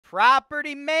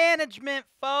Property management,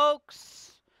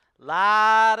 folks. A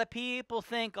lot of people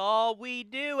think all we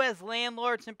do as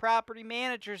landlords and property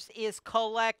managers is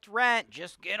collect rent.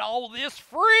 Just get all this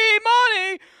free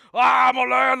money. I'm a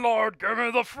landlord. Give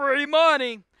me the free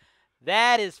money.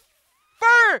 That is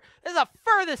the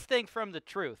furthest thing from the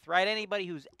truth, right? Anybody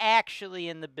who's actually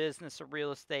in the business of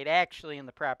real estate, actually in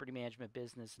the property management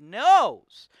business,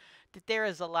 knows that there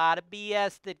is a lot of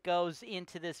BS that goes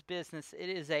into this business. It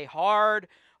is a hard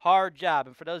job.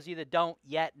 And for those of you that don't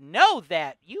yet know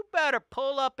that, you better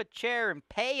pull up a chair and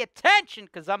pay attention,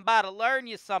 because I'm about to learn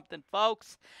you something,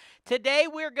 folks. Today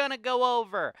we're going to go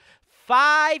over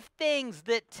 5 things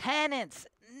that tenants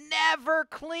never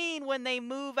clean when they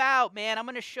move out, man. I'm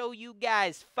going to show you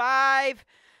guys 5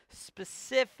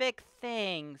 specific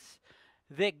things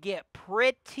that get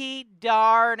pretty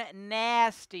darn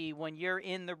nasty when you're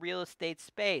in the real estate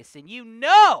space. And you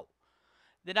know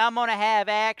that I'm going to have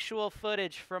actual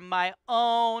footage from my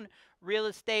own real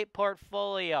estate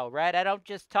portfolio, right? I don't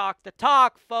just talk the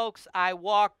talk, folks. I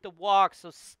walk the walk.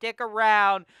 So stick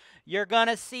around. You're going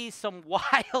to see some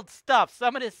wild stuff.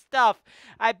 Some of this stuff,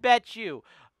 I bet you,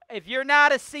 if you're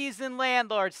not a seasoned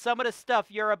landlord, some of the stuff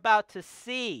you're about to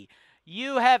see,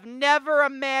 you have never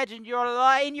imagined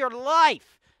in your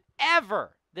life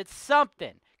ever that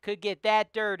something could get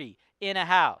that dirty in a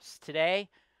house. Today,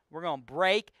 we're going to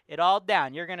break it all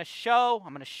down. I'm going to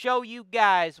show you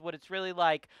guys what it's really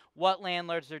like, what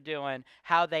landlords are doing,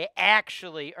 how they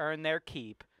actually earn their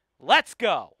keep. Let's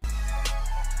go.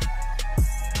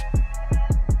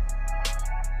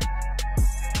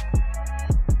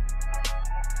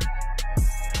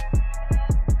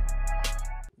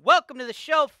 Welcome to the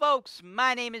show, folks.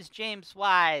 My name is James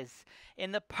Wise,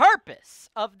 and the purpose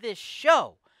of this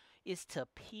show is to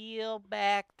peel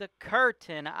back the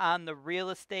curtain on the real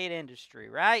estate industry,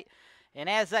 right? And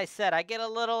as I said, I get a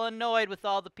little annoyed with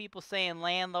all the people saying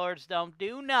landlords don't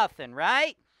do nothing,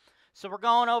 right? So we're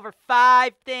going over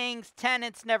 5 things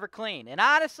tenants never clean. And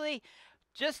honestly,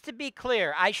 just to be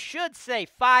clear, I should say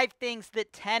 5 things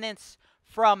that tenants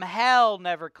from hell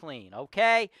never clean,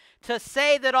 okay? To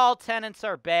say that all tenants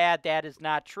are bad, that is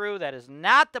not true. That is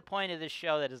not the point of this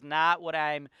show. That is not what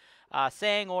I'm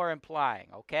saying or implying,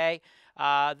 okay?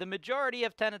 The majority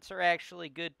of tenants are actually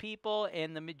good people,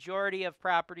 and the majority of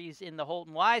properties in the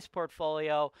HoltonWise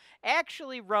portfolio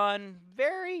actually run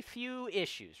very few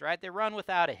issues, right? They run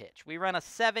without a hitch. We run a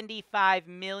 $75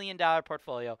 million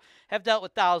portfolio, have dealt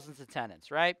with thousands of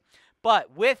tenants, right?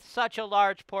 But with such a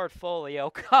large portfolio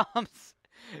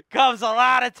comes a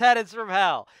lot of tenants from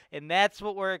hell, and that's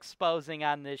what we're exposing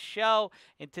on this show.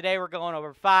 And today we're going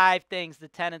over 5 things the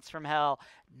tenants from hell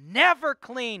never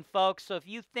clean, folks. So if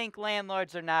you think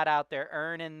landlords are not out there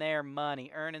earning their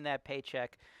money, earning that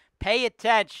paycheck, pay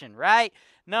attention, right?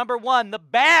 Number 1, the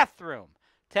bathroom.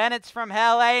 Tenants from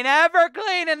hell ain't ever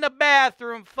cleaning the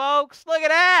bathroom, folks. Look at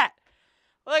that.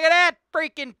 Look at that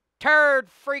freaking turd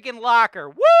freaking locker.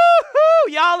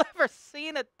 Woo-hoo! Y'all ever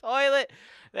seen a toilet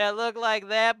that looked like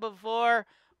that before?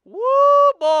 Woo,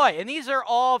 boy. And these are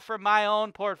all from my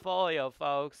own portfolio,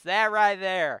 folks. That right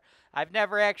there. I've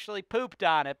never actually pooped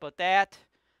on it, but that's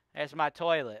my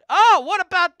toilet. Oh, what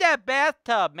about that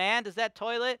bathtub, man? Does that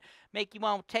toilet make you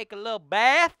want to take a little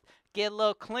bath, get a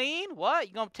little clean? What?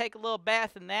 You going to take a little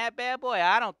bath in that bad boy?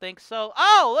 I don't think so.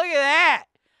 Oh, look at that.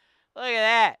 Look at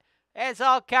that. That's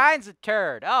all kinds of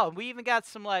turd. Oh, we even got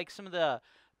some of the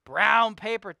brown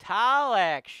paper towel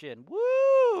action.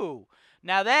 Woo!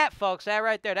 Now that, folks, that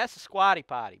right there, that's a squatty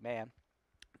potty, man.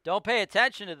 Don't pay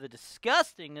attention to the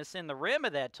disgustingness in the rim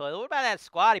of that toilet. What about that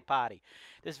squatty potty?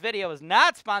 This video is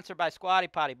not sponsored by Squatty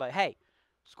Potty, but hey,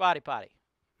 Squatty Potty,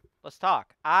 let's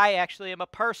talk. I actually am a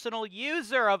personal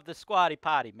user of the Squatty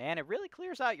Potty, man. It really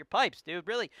clears out your pipes, dude.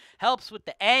 Really helps with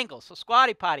the angle. So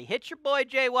Squatty Potty, hit your boy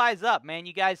JWise up, man.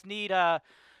 You guys need,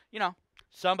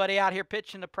 somebody out here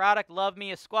pitching the product. Love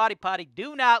me a Squatty Potty.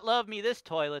 Do not love me this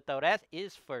toilet, though. That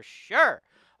is for sure.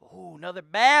 Ooh, another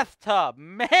bathtub.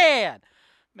 Man,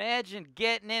 imagine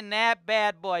getting in that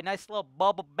bad boy. Nice little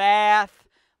bubble bath,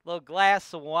 little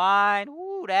glass of wine.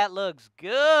 Ooh, that looks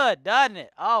good, doesn't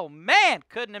it? Oh, man,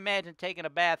 couldn't imagine taking a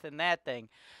bath in that thing.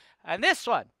 And this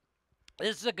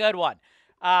is a good one.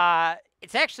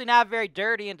 It's actually not very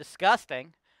dirty and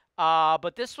disgusting.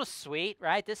 But this was sweet,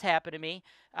 right? This happened to me.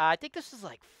 I think this was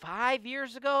like 5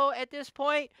 years ago at this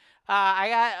point. I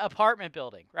got apartment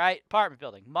building, right? Apartment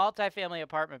building, multifamily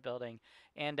apartment building.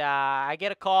 And I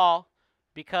get a call,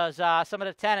 because some of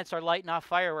the tenants are lighting off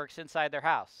fireworks inside their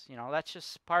house. You know, that's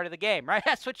just part of the game, right?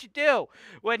 That's what you do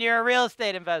when you're a real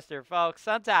estate investor, folks.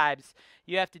 Sometimes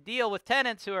you have to deal with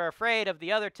tenants who are afraid of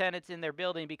the other tenants in their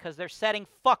building because they're setting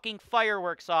fucking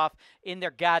fireworks off in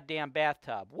their goddamn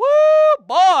bathtub. Woo,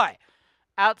 boy!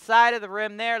 Outside of the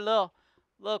rim there, little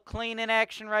cleaning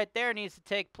action right there needs to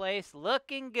take place.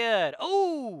 Looking good.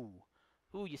 Ooh,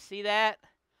 you see that?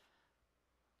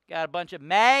 Got a bunch of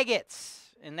maggots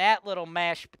in that little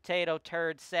mashed potato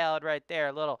turd salad right there.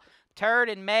 A little turd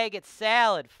and maggot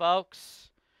salad, folks.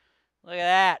 Look at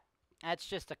that. That's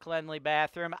just a cleanly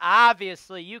bathroom.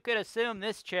 Obviously, you could assume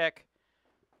this chick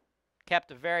kept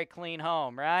a very clean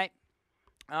home, right?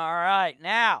 All right,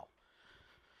 now,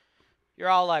 you're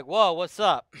all like, whoa, what's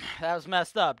up? That was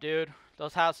messed up, dude.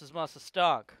 Those houses must have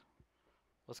stunk.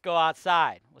 Let's go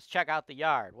outside. Let's check out the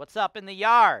yard. What's up in the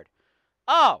yard?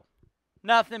 Oh,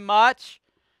 nothing much.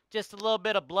 Just a little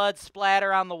bit of blood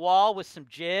splatter on the wall with some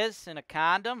jizz and a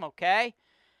condom, okay?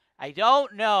 I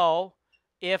don't know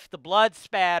if the blood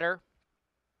spatter,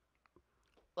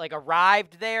 like,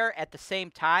 arrived there at the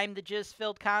same time the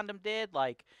jizz-filled condom did.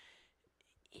 Like,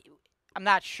 I'm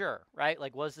not sure, right?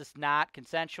 Like, was this not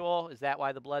consensual? Is that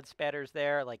why the blood spatter's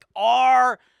there? Like,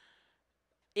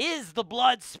 is the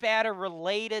blood spatter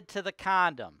related to the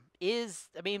condom?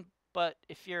 But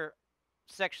if you're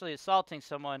sexually assaulting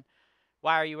someone,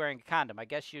 why are you wearing a condom? I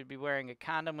guess you'd be wearing a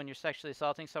condom when you're sexually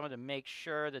assaulting someone to make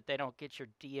sure that they don't get your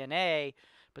DNA,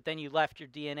 but then you left your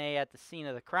DNA at the scene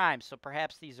of the crime. So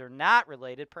perhaps these are not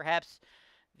related. Perhaps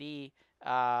the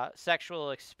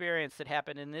sexual experience that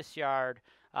happened in this yard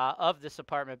of this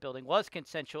apartment building was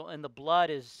consensual, and the blood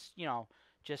is,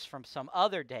 just from some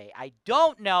other day. I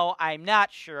don't know. I'm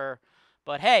not sure.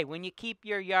 But hey, when you keep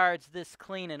your yards this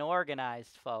clean and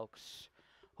organized, folks,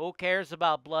 who cares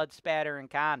about blood spatter and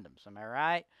condoms? Am I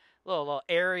right? Little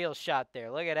aerial shot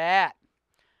there. Look at that.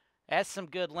 That's some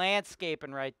good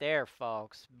landscaping right there,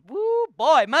 folks. Woo,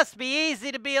 boy, must be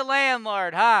easy to be a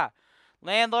landlord, huh?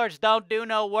 Landlords don't do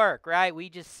no work, right? We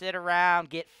just sit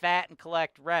around, get fat, and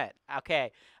collect rent.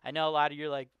 Okay, I know a lot of you are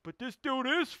like, but this dude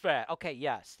is fat. Okay,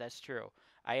 yes, that's true.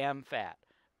 I am fat.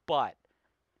 But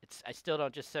I still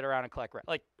don't just sit around and collect rent.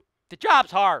 Like, the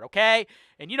job's hard, okay?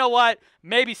 And you know what?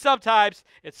 Maybe sometimes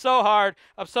it's so hard,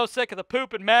 I'm so sick of the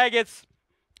poop and maggots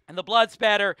and the blood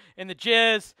spatter and the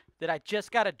jizz that I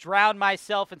just got to drown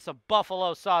myself in some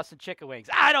buffalo sauce and chicken wings.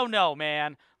 I don't know,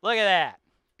 man. Look at that.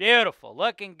 Beautiful.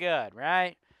 Looking good,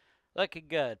 right? Looking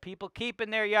good. People keeping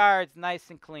their yards nice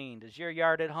and clean. Does your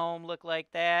yard at home look like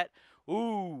that?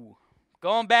 Ooh.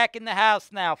 Going back in the house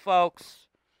now, folks.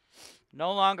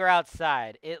 No longer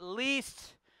outside. At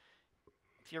least,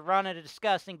 if you're running a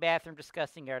disgusting bathroom,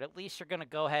 disgusting yard, at least you're going to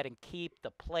go ahead and keep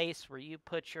the place where you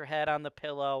put your head on the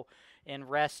pillow and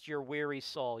rest your weary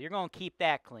soul. You're going to keep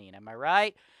that clean. Am I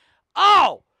right?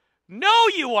 Oh! No,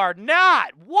 you are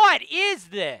not. What is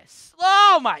this?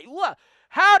 Oh, my.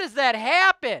 How does that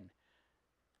happen?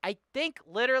 I think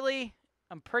literally,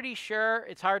 I'm pretty sure,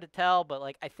 it's hard to tell, but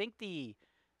like I think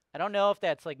I don't know if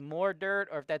that's like more dirt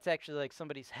or if that's actually like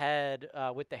somebody's head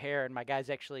with the hair, and my guys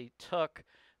actually took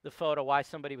the photo while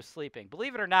somebody was sleeping.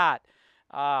 Believe it or not,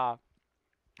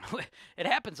 it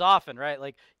happens often, right?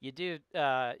 Like you do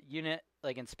unit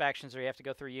like inspections where you have to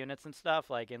go through units and stuff,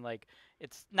 like, and like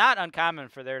it's not uncommon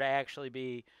for there to actually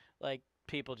be like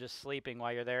people just sleeping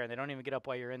while you're there and they don't even get up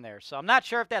while you're in there. So I'm not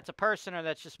sure if that's a person or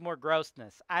that's just more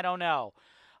grossness. I don't know.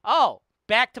 Oh,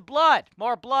 back to blood.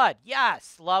 More blood.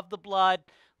 Yes, love the blood.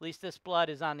 At least this blood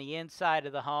is on the inside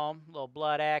of the home. A little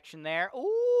blood action there.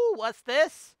 Ooh, what's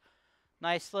this?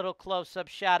 Nice little close-up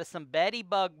shot of some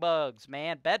bugs,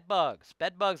 man. Bed bugs.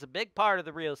 Bed bugs, a big part of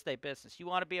the real estate business. You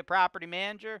want to be a property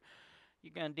manager,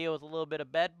 you're going to deal with a little bit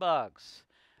of bed bugs.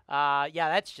 Yeah,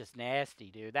 that's just nasty,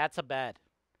 dude. That's a bed.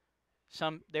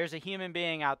 There's a human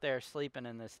being out there sleeping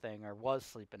in this thing, or was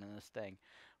sleeping in this thing.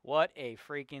 What a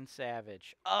freaking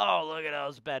savage. Oh, look at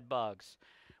those bed bugs.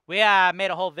 We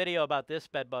made a whole video about this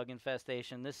bed bug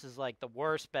infestation. This is like the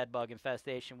worst bed bug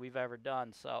infestation we've ever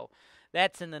done. So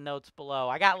that's in the notes below.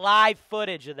 I got live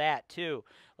footage of that too.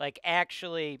 Like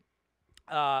actually,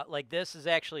 like this is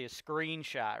actually a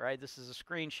screenshot, right? This is a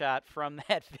screenshot from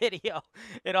that video.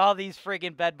 And all these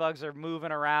friggin' bed bugs are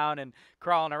moving around and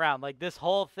crawling around. Like this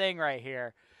whole thing right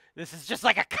here. This is just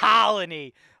like a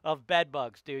colony of bed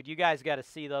bugs, dude. You guys got to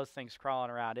see those things crawling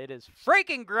around. It is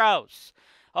freaking gross.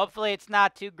 Hopefully it's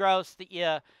not too gross that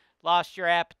you lost your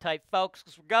appetite, folks,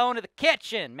 because we're going to the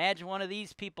kitchen. Imagine one of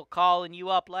these people calling you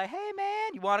up like, hey,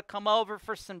 man, you want to come over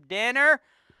for some dinner?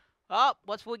 Oh,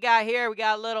 what's we got here? We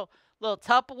got a little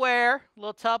Tupperware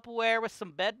with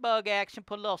some bed bug action.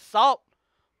 Put a little salt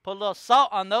Put a little salt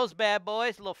on those bad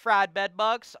boys, little fried bed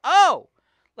bugs. Oh,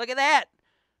 look at that.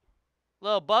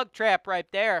 Little bug trap right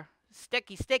there.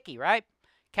 Sticky, sticky, right?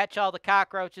 Catch all the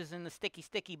cockroaches and the sticky,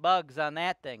 sticky bugs on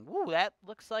that thing. Ooh, that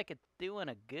looks like it's doing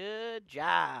a good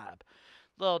job.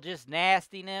 Little just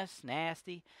nastiness,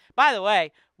 nasty. By the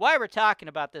way, while we're talking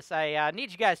about this, I need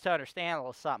you guys to understand a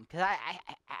little something, because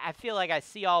I feel like I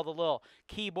see all the little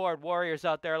keyboard warriors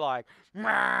out there like,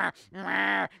 "Meh,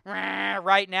 meh, meh,"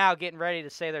 right now getting ready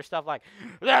to say their stuff like,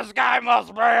 "This guy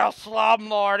must be a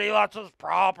slumlord. He lets his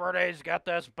properties get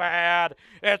this bad.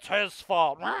 It's his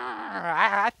fault."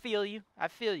 I feel you. I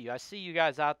feel you. I see you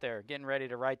guys out there getting ready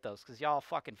to write those, because y'all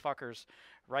fucking fuckers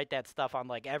write that stuff on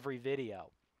like every video.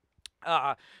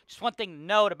 Just one thing to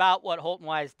note about what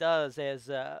HoltonWise does as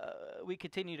we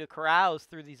continue to carouse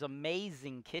through these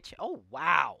amazing kitchen. Oh,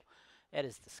 wow. That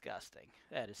is disgusting.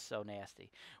 That is so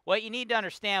nasty. What you need to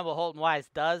understand what HoltonWise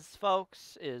does,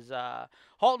 folks, is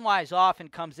HoltonWise often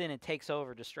comes in and takes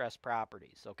over distressed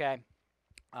properties, okay?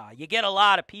 You get a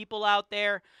lot of people out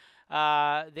there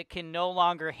that can no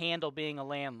longer handle being a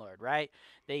landlord, right?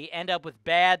 They end up with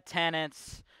bad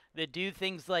tenants that do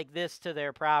things like this to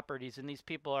their properties, and these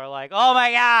people are like, "Oh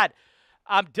my God,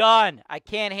 I'm done. I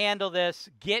can't handle this.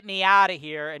 Get me out of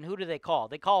here." And who do they call?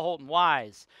 They call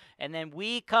HoltonWise. And then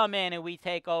we come in and we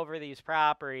take over these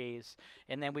properties,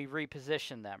 and then we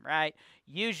reposition them, right?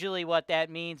 Usually what that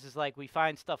means is like we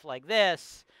find stuff like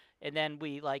this, and then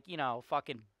we, like, you know,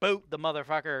 fucking boot the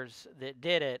motherfuckers that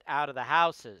did it out of the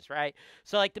houses, right?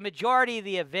 So, like, the majority of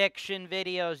the eviction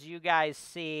videos you guys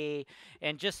see,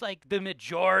 and just, like, the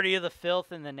majority of the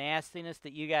filth and the nastiness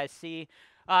that you guys see,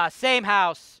 same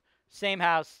house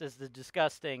as the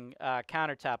disgusting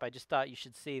countertop. I just thought you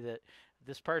should see that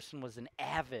this person was an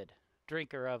avid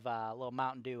drinker of a little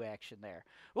Mountain Dew action there.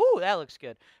 Ooh, that looks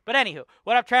good. But anywho,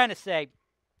 what I'm trying to say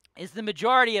is the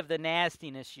majority of the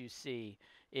nastiness you see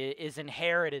is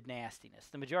inherited nastiness.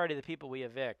 The majority of the people we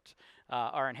evict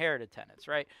are inherited tenants,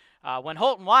 right? When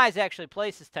HoltonWise actually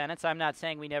places tenants, I'm not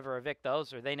saying we never evict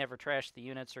those, or they never trash the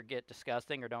units or get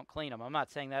disgusting or don't clean them. I'm not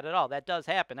saying that at all. That does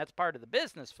happen. That's part of the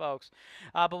business, folks.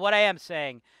 But what I am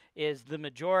saying is the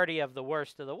majority of the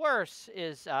worst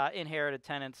is inherited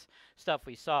tenants stuff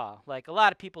we saw. Like a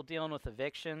lot of people dealing with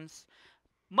evictions.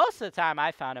 Most of the time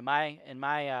I found in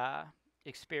my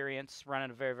experience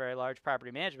running a very, very large property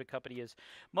management company is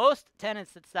most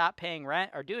tenants that stop paying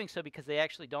rent are doing so because they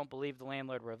actually don't believe the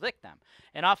landlord will evict them.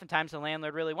 And oftentimes the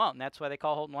landlord really won't, and that's why they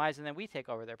call HoltonWise, and then we take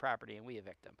over their property and we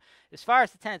evict them. As far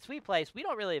as the tenants we place, we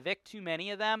don't really evict too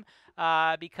many of them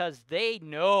because they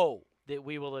know that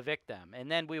we will evict them.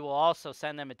 And then we will also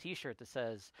send them a t-shirt that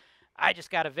says, "I just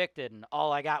got evicted, and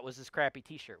all I got was this crappy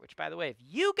t-shirt," which, by the way, if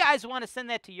you guys want to send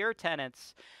that to your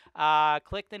tenants,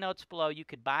 click the notes below. You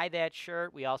could buy that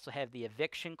shirt. We also have the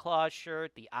eviction clause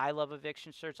shirt, the I love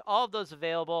eviction shirts, all of those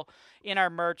available in our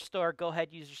merch store. Go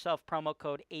ahead, use yourself promo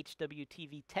code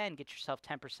HWTV10. Get yourself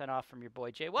 10% off from your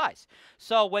boy Jay Wise.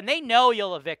 So when they know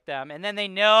you'll evict them, and then they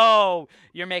know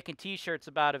you're making t-shirts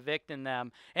about evicting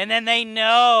them, and then they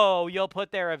know you'll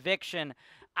put their eviction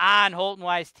on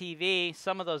HoltonWiseTV,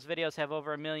 some of those videos have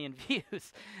over 1 million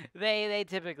views. They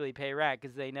typically pay rent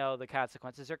because they know the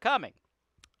consequences are coming.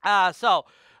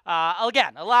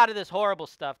 Again, a lot of this horrible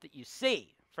stuff that you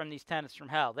see from these tenants from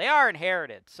hell, they are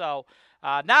inherited. So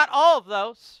not all of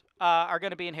those are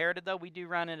going to be inherited, though. We do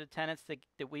run into tenants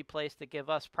that we place that give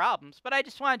us problems. But I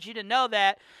just wanted you to know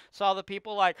that. So all the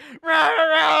people like,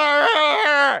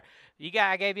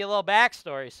 I gave you a little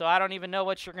backstory, so I don't even know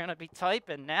what you're going to be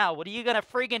typing now. What are you going to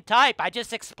freaking type? I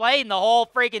just explained the whole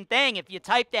freaking thing. If you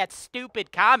type that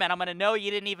stupid comment, I'm going to know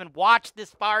you didn't even watch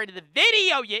this far into the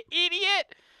video, you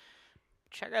idiot.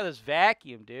 Check out this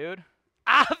vacuum, dude.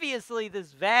 Obviously,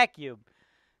 this vacuum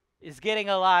is getting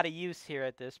a lot of use here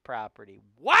at this property.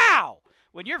 Wow!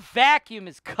 When your vacuum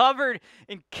is covered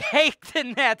and caked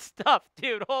in that stuff,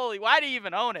 dude, holy, why do you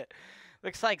even own it?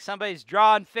 Looks like somebody's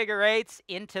drawing figure eights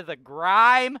into the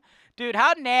grime. Dude,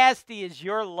 how nasty is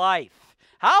your life?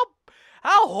 How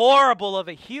horrible of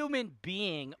a human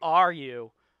being are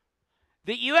you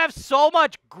that you have so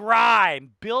much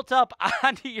grime built up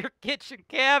onto your kitchen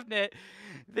cabinet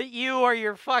that you or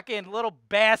your fucking little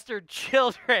bastard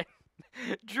children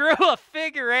drew a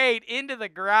figure eight into the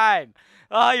grime?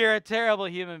 Oh, you're a terrible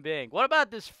human being. What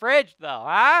about this fridge, though,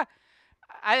 huh?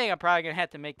 I think I'm probably going to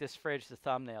have to make this fridge the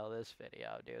thumbnail of this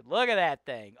video, dude. Look at that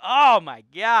thing. Oh, my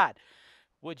God.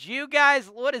 Would you guys,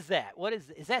 what is that?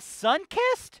 Is that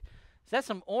Sunkissed? Is that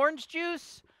some orange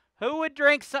juice? Who would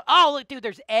drink some? Oh, look, dude,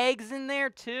 there's eggs in there,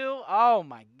 too. Oh,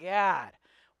 my God.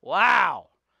 Wow.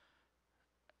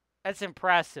 That's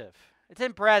impressive. It's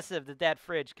impressive that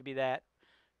fridge could be that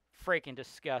freaking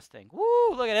disgusting.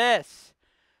 Woo, look at this.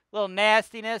 Little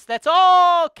nastiness. That's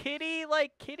all kitty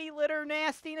litter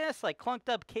nastiness, like clunked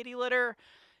up kitty litter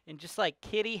and just like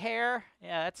kitty hair.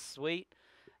 Yeah, that's sweet.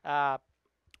 By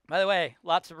the way,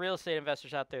 lots of real estate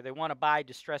investors out there, they want to buy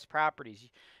distressed properties.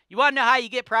 You want to know how you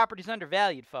get properties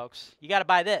undervalued, folks? You got to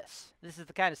buy this. This is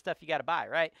the kind of stuff you got to buy,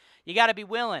 right? You got to be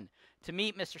willing to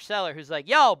meet Mr. Seller who's like,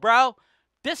 yo, bro,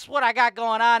 this is what I got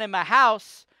going on in my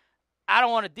house. I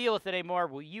don't want to deal with it anymore.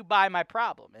 Will you buy my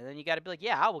problem? And then you got to be like,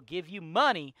 yeah, I will give you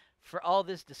money for all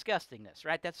this disgustingness,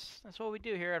 right? That's what we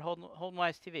do here at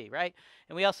HoltonWiseTV, right?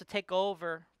 And we also take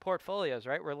over portfolios,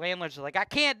 right, where landlords are like, I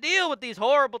can't deal with these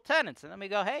horrible tenants. And then we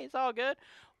go, hey, it's all good.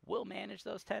 We'll manage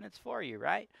those tenants for you,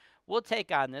 right? We'll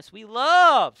take on this. We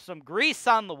love some grease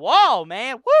on the wall,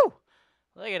 man. Woo!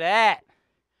 Look at that.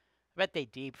 I bet they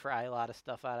deep fry a lot of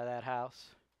stuff out of that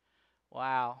house.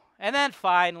 Wow. And then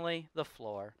finally, the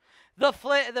floor. The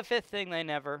fifth thing they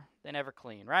never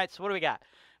clean, right? So what do we got?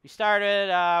 We started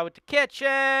with the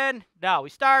kitchen. No, we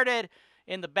started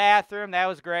in the bathroom. That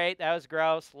was great. That was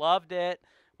gross. Loved it.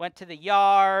 Went to the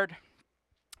yard.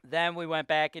 Then we went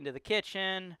back into the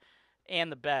kitchen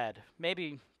and the bed.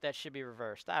 Maybe that should be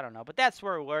reversed. I don't know. But that's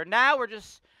where we were. Now we're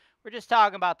just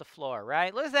talking about the floor,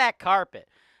 right? Look at that carpet.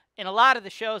 In a lot of the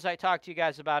shows I talk to you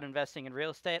guys about investing in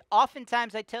real estate,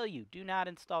 oftentimes I tell you, do not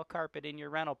install carpet in your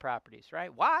rental properties,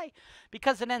 right? Why?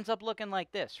 Because it ends up looking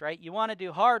like this, right? You want to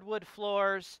do hardwood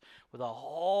floors with a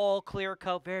whole clear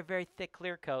coat, very, very thick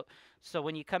clear coat. So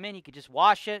when you come in, you can just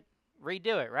wash it,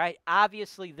 redo it, right?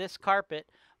 Obviously, this carpet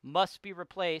must be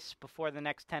replaced before the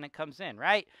next tenant comes in,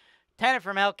 right? Tenant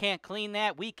from Hell can't clean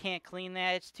that. We can't clean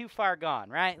that. It's too far gone,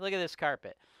 right? Look at this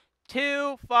carpet.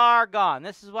 Too far gone.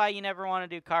 This is why you never want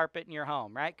to do carpet in your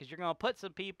home, right? Because you're going to put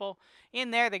some people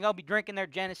in there. They're going to be drinking their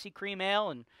Genesee cream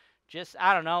ale and just,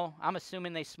 I don't know. I'm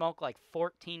assuming they smoke like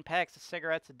 14 packs of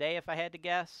cigarettes a day if I had to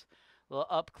guess. A little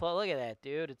up close. Look at that,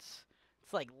 dude. It's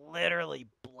like literally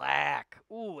black.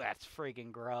 Ooh, that's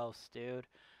freaking gross, dude.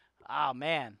 Oh,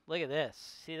 man. Look at this.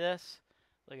 See this?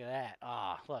 Look at that.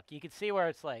 Oh, look. You can see where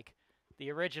it's like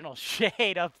the original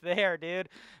shade up there, dude.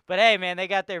 But hey, man, they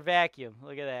got their vacuum.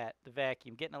 Look at that. The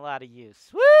vacuum getting a lot of use.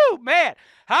 Woo, man.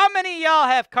 How many of y'all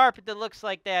have carpet that looks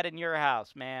like that in your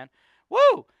house, man?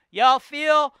 Woo. Y'all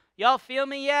feel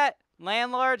me yet?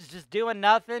 Landlords just doing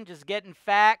nothing, just getting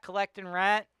fat, collecting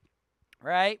rent,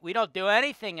 right? We don't do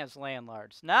anything as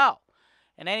landlords. No.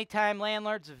 And anytime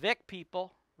landlords evict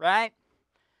people, right?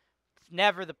 It's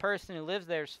never the person who lives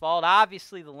there's fault.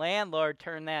 Obviously, the landlord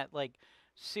turned that, like,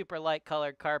 super light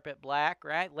colored carpet black,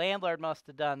 right? Landlord must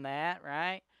have done that,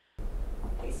 right?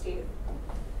 Hey, Steve.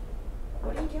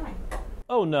 What are you doing?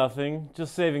 Oh, nothing.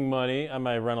 Just saving money on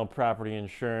my rental property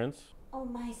insurance. Oh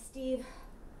my, Steve.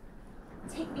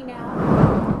 Take me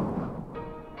now.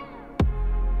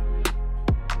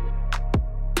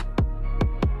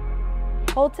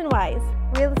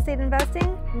 HoltonWise, real estate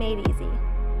investing made easy.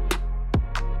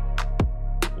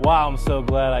 Wow, I'm so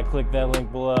glad I clicked that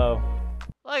link below.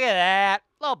 Look at that.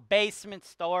 Little basement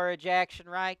storage action,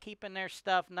 right? Keeping their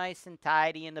stuff nice and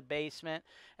tidy in the basement.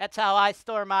 That's how I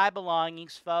store my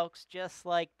belongings, folks. Just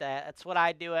like that. That's what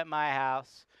I do at my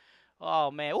house. Oh,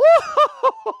 man. Woo!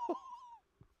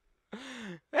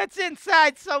 That's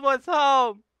inside someone's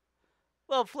home.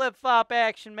 Little flip-flop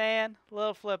action, man.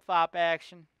 Little flip-flop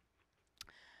action.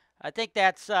 I think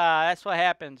that's what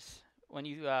happens when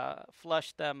you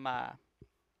flush them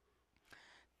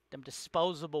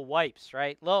disposable wipes,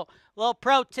 right? Little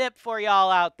pro tip for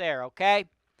y'all out there, okay?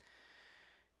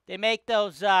 They make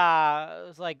those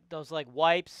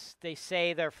wipes. They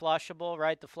say they're flushable,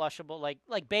 right? The flushable,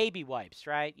 like baby wipes,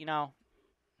 right? You know,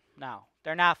 no,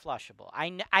 they're not flushable.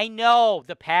 I know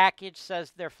the package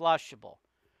says they're flushable.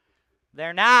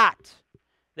 They're not.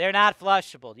 They're not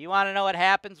flushable. Do you want to know what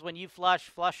happens when you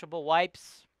flush flushable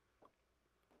wipes?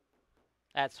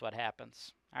 That's what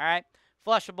happens. All right.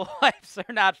 Flushable wipes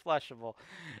are not flushable.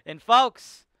 And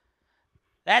folks,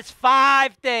 that's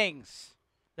 5 things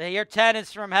that your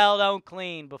tenants from hell don't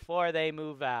clean before they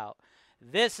move out.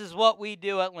 This is what we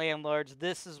do at Landlords.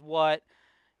 This is what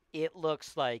it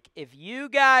looks like. If you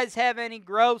guys have any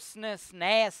grossness,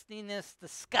 nastiness,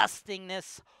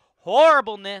 disgustingness,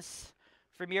 horribleness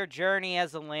from your journey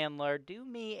as a landlord, do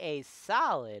me a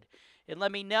solid and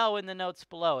let me know in the notes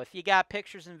below. If you got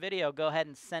pictures and video, go ahead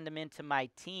and send them into my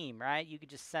team, right? You could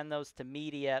just send those to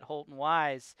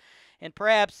media@HoltonWise. And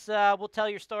perhaps we'll tell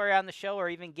your story on the show or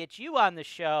even get you on the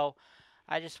show.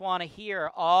 I just want to hear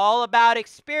all about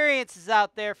experiences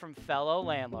out there from fellow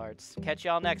landlords. Catch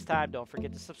y'all next time. Don't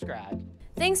forget to subscribe.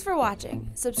 Thanks for watching.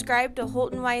 Subscribe to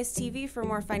HoltonWise TV for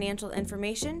more financial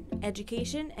information,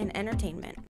 education, and entertainment.